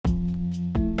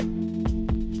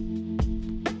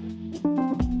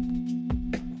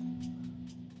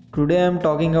Today I'm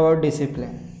talking about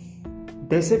discipline.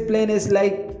 Discipline is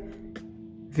like,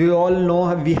 we all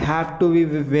know we have to be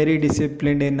very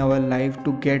disciplined in our life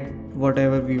to get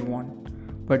whatever we want.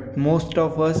 But most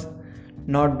of us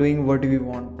not doing what we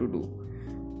want to do.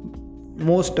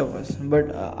 Most of us.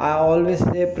 But I always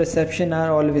say perception are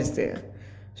always there.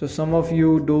 So some of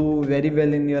you do very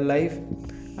well in your life.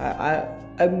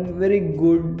 I'm very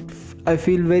good. I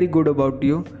feel very good about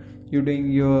you. You're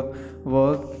doing your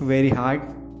work very hard.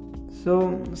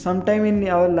 So sometime in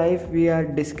our life we are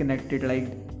disconnected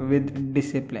with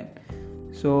discipline.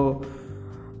 So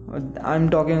I'm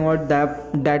talking about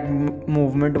that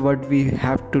movement. What we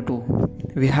have to do,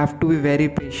 we have to be very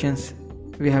patient.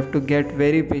 We have to get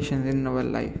very patient in our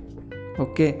life.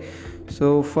 Okay,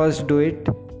 so first do it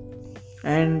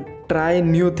and try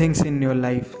new things in your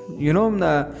life.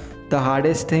 The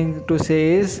hardest thing to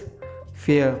say is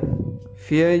fear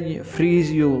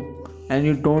frees you, and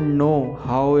you don't know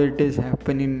how it is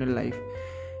happening in your life.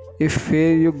 If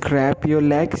fear you grab your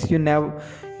legs, you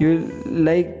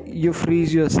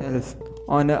freeze yourself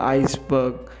on an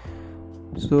iceberg.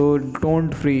 So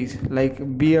don't freeze.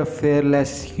 Be a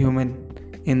fearless human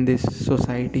in this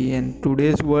society. And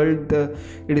today's world,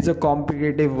 it is a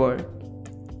competitive world.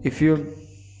 If you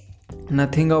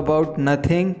nothing about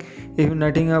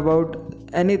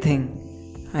anything,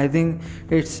 I think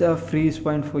it's a freeze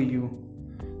point for you.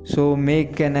 So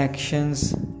make an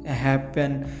actions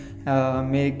happen,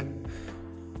 make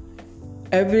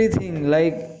everything.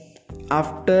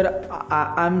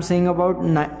 I'm saying about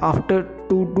after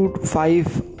 2 to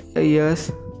 5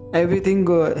 years, everything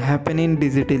happening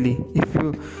digitally.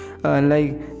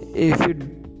 If you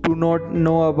do not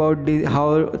know about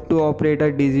how to operate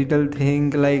a digital thing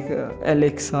like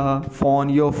Alexa phone,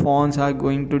 your phones are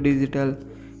going to digital.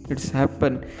 It's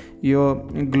happened. Your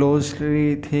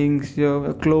grocery things,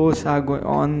 your clothes are going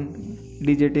on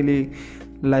digitally,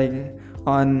 like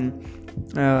on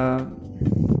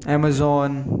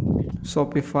Amazon,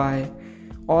 Shopify.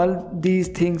 All these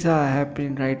things are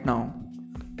happening right now.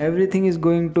 Everything is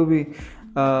going to be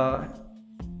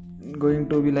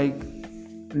like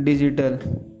digital.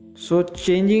 So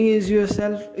changing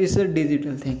yourself is a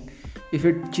digital thing. If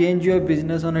you change your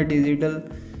business on a digital,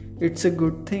 it's a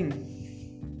good thing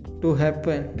to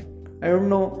happen. I don't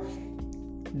know,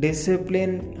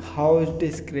 discipline, how it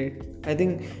is great. I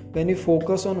think when you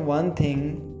focus on one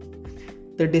thing,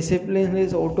 the discipline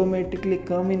is automatically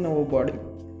come in our body,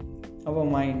 our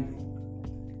mind.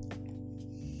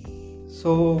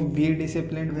 So be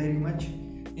disciplined very much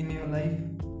in your life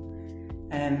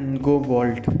and go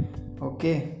bold.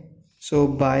 Okay, so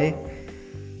bye,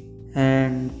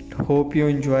 and hope you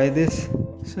enjoy this.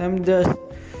 So I'm just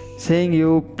saying,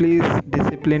 you please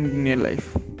discipline in your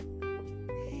life.